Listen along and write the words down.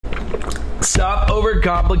Stop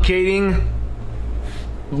overcomplicating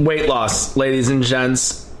weight loss, ladies and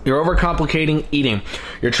gents. You're overcomplicating eating.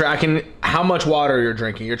 You're tracking how much water you're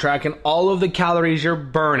drinking. You're tracking all of the calories you're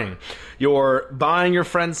burning. You're buying your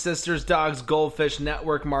friends, sisters, dogs, goldfish,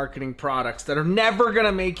 network marketing products that are never going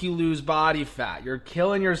to make you lose body fat. You're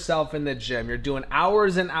killing yourself in the gym. You're doing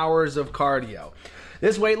hours and hours of cardio.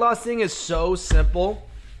 This weight loss thing is so simple.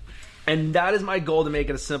 And that is my goal, to make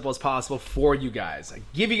it as simple as possible for you guys. I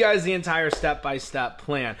give you guys the entire step-by-step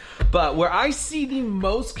plan. But where I see the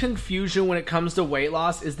most confusion when it comes to weight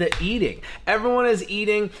loss is the eating. Everyone is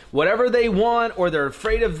eating whatever they want, or they're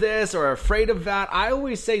afraid of this or afraid of that. I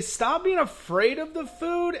always say, stop being afraid of the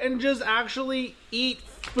food and just actually eat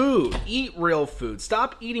food. Eat real food.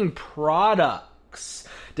 Stop eating products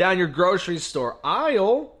down your grocery store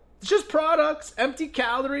aisle. It's just products, empty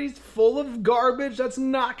calories, full of garbage. That's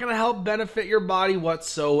not going to help benefit your body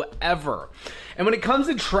whatsoever. And when it comes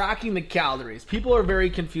to tracking the calories, people are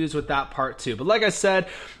very confused with that part too. But like I said,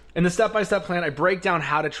 in the step-by-step plan, I break down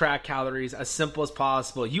how to track calories as simple as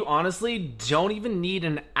possible. You honestly don't even need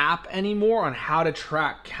an app anymore on how to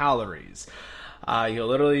track calories. You'll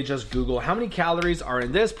literally just Google how many calories are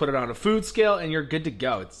in this, put it on a food scale, and you're good to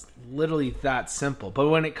go. It's literally that simple. But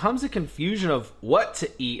when it comes to confusion of what to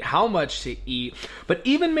eat, how much to eat, but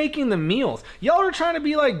even making the meals, y'all are trying to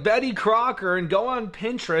be like Betty Crocker and go on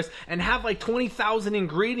Pinterest and have like 20,000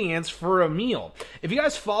 ingredients for a meal. If you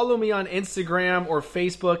guys follow me on Instagram or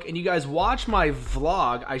Facebook and you guys watch my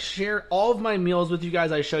vlog, I share all of my meals with you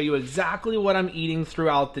guys. I show you exactly what I'm eating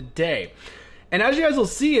throughout the day. And as you guys will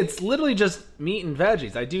see, it's literally just meat and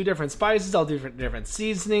veggies. I do different spices, I'll do different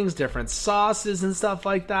seasonings, different sauces and stuff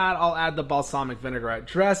like that. I'll add the balsamic vinaigrette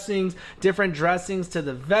dressings, different dressings to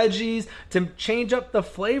the veggies to change up the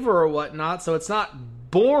flavor or whatnot, so it's not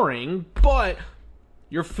boring, but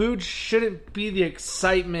your food shouldn't be the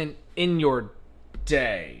excitement in your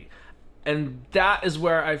day. And that is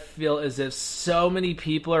where I feel as if so many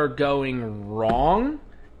people are going wrong,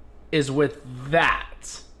 is with that.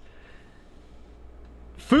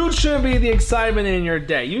 Food shouldn't be the excitement in your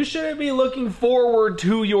day. You shouldn't be looking forward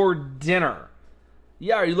to your dinner.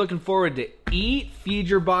 Yeah, are you looking forward to eat, feed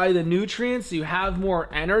your body the nutrients so you have more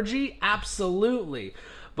energy? Absolutely.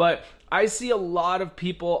 But I see a lot of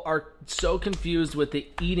people are so confused with the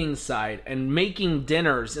eating side and making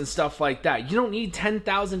dinners and stuff like that. You don't need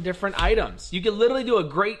 10,000 different items. You can literally do a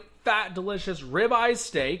great, fat, delicious ribeye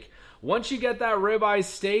steak. Once you get that ribeye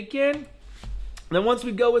steak in, then once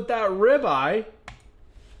we go with that ribeye,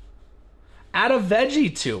 add a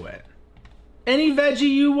veggie to it. Any veggie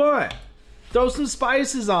you want. Throw some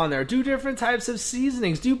spices on there. Do different types of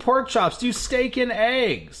seasonings. Do pork chops. Do steak and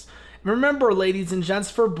eggs. Remember, ladies and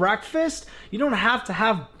gents, for breakfast, you don't have to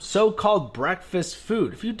have so-called breakfast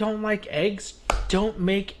food. If you don't like eggs, don't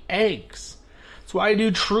make eggs. That's why I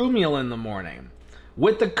do True Meal in the morning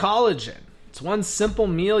with the collagen. It's one simple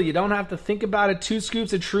meal. You don't have to think about it. 2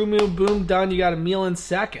 scoops of True Meal, boom, done. You got a meal in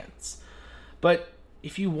seconds. But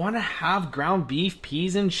if you want to have ground beef,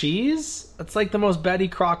 peas, and cheese, that's like the most Betty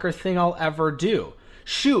Crocker thing I'll ever do.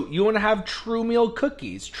 Shoot, you want to have True Meal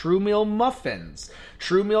cookies, True Meal muffins,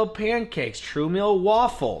 True Meal pancakes, True Meal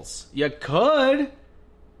waffles. You could.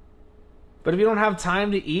 But if you don't have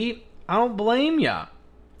time to eat, I don't blame ya.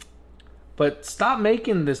 But stop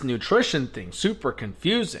making this nutrition thing super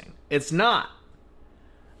confusing. It's not.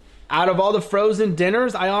 Out of all the frozen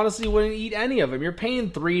dinners, I honestly wouldn't eat any of them. You're paying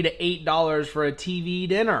 $3 to $8 for a TV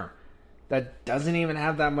dinner that doesn't even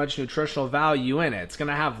have that much nutritional value in it. It's going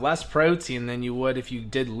to have less protein than you would if you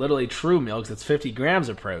did literally True Meal, because it's 50 grams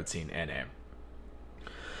of protein in it.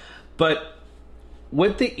 But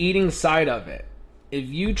with the eating side of it, if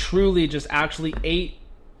you truly just actually ate,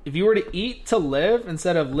 if you were to eat to live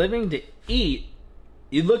instead of living to eat,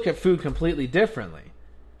 you'd look at food completely differently.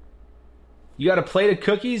 You got a plate of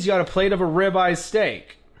cookies, you got a plate of a ribeye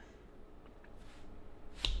steak.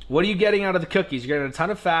 What are you getting out of the cookies? You're getting a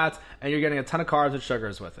ton of fats, and you're getting a ton of carbs and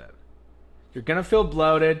sugars with it. You're going to feel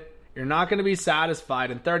bloated. You're not going to be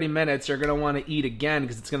satisfied. In 30 minutes, you're going to want to eat again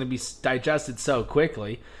because it's going to be digested so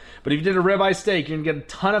quickly. But if you did a ribeye steak, you're going to get a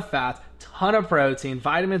ton of fats, ton of protein,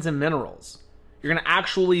 vitamins, and minerals. You're going to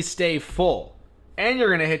actually stay full. And you're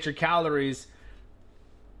going to hit your calories,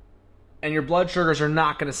 and your blood sugars are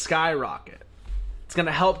not going to skyrocket. It's going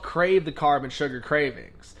to help crave the carb and sugar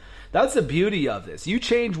cravings. That's the beauty of this. You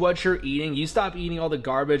change what you're eating. You stop eating all the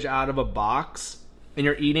garbage out of a box, and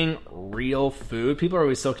you're eating real food. People are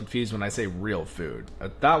always so confused when I say real food.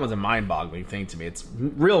 That was a mind-boggling thing to me. It's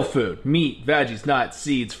real food. Meat, veggies, nuts,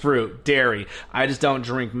 seeds, fruit, dairy. I just don't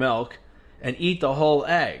drink milk. And eat the whole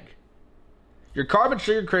egg. Your carb and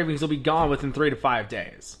sugar cravings will be gone within 3 to 5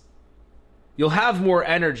 days. You'll have more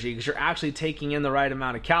energy because you're actually taking in the right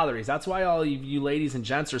amount of calories. That's why all of you ladies and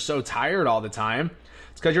gents are so tired all the time.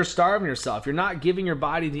 It's because you're starving yourself. You're not giving your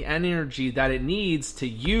body the energy that it needs to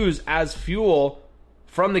use as fuel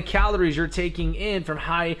from the calories you're taking in from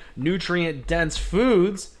high nutrient dense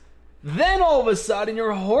foods. Then all of a sudden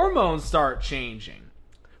your hormones start changing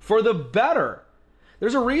for the better.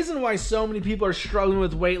 There's a reason why so many people are struggling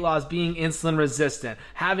with weight loss, being insulin resistant,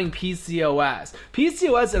 having PCOS.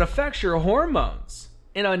 PCOS, it affects your hormones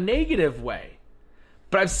in a negative way.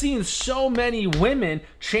 But I've seen so many women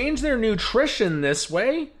change their nutrition this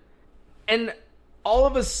way, and all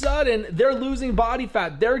of a sudden they're losing body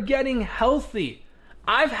fat. They're getting healthy.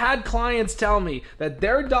 I've had clients tell me that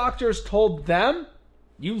their doctors told them,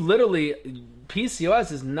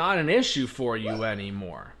 PCOS is not an issue for you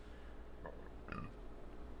anymore.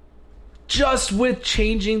 Just with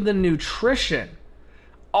changing the nutrition.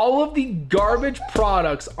 All of the garbage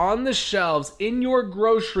products on the shelves in your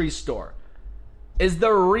grocery store is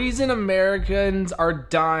the reason Americans are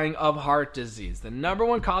dying of heart disease. The number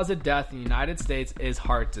one cause of death in the United States is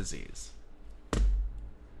heart disease.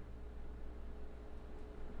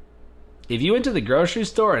 If you went to the grocery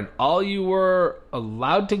store and all you were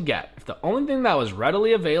allowed to get, if the only thing that was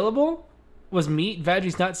readily available was meat,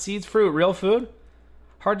 veggies, nuts, seeds, fruit, real food,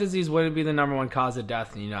 heart disease wouldn't be the number one cause of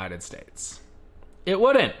death in the United States. It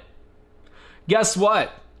wouldn't. Guess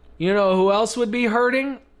what? You know who else would be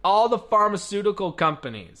hurting? All the pharmaceutical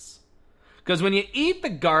companies. Because when you eat the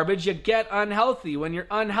garbage, you get unhealthy. When you're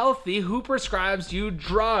unhealthy, who prescribes you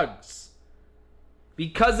drugs?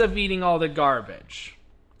 Because of eating all the garbage.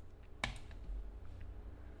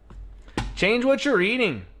 Change what you're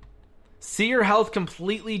eating. See your health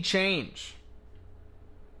completely change.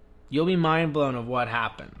 You'll be mind blown of what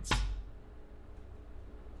happens.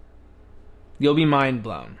 You'll be mind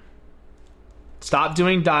blown. Stop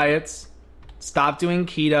doing diets. Stop doing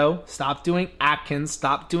keto. Stop doing Atkins.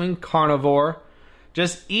 Stop doing carnivore.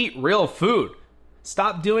 Just eat real food.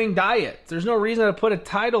 Stop doing diets. There's no reason to put a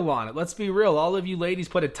title on it. Let's be real. All of you ladies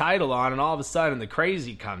put a title on and all of a sudden the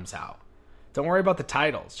crazy comes out. Don't worry about the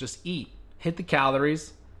titles. Just eat. Hit the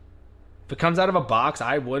calories. If it comes out of a box,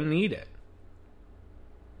 I wouldn't eat it.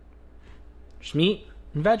 Just meat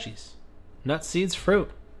and veggies. Nuts, seeds,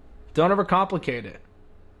 fruit. Don't overcomplicate it. At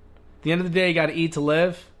the end of the day, you got to eat to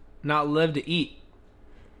live, not live to eat.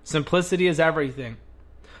 Simplicity is everything.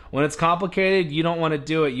 When it's complicated, you don't want to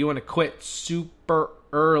do it. You want to quit super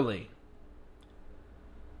early.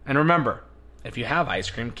 And remember, if you have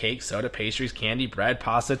ice cream, cake, soda, pastries, candy, bread,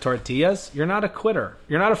 pasta, tortillas, you're not a quitter.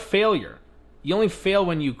 You're not a failure. You only fail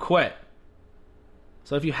when you quit.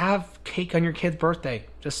 So if you have cake on your kid's birthday,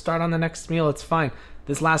 just start on the next meal. It's fine.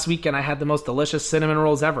 This last weekend, I had the most delicious cinnamon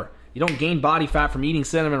rolls ever. You don't gain body fat from eating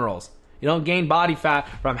cinnamon rolls. You don't gain body fat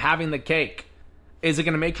from having the cake. Is it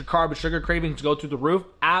going to make your carb and sugar cravings go through the roof?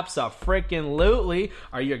 Abso-freaking-lutely.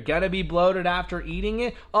 Are you going to be bloated after eating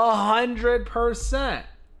it? 100%.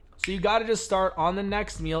 So you got to just start on the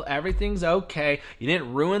next meal. Everything's okay. You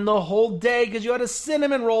didn't ruin the whole day because you had a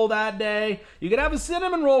cinnamon roll that day. You could have a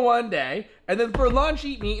cinnamon roll one day, and then for lunch,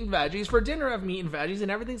 eat meat and veggies. For dinner, have meat and veggies,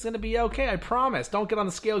 and everything's going to be okay. I promise. Don't get on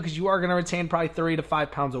the scale because you are going to retain probably 3 to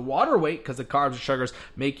 5 pounds of water weight because the carbs and sugars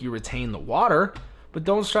make you retain the water. But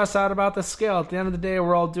don't stress out about the scale. At the end of the day,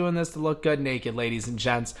 we're all doing this to look good naked, ladies and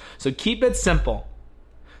gents. So keep it simple.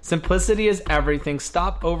 Simplicity is everything.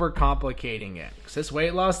 Stop overcomplicating it. Because this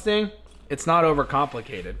weight loss thing, it's not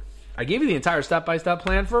overcomplicated. I gave you the entire step-by-step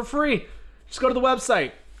plan for free. Just go to the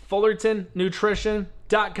website,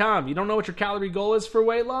 FullertonNutrition.com. You don't know what your calorie goal is for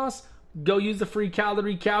weight loss? Go use the free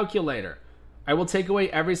calorie calculator. I will take away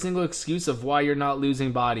every single excuse of why you're not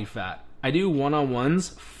losing body fat. I do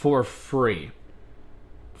one-on-ones for free.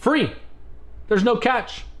 Free. There's no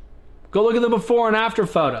catch. Go look at the before and after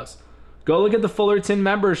photos. Go look at the Fullerton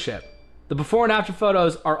membership. The before and after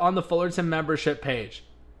photos are on the Fullerton membership page.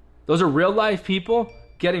 Those are real life people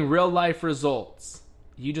getting real life results.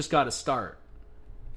 You just got to start.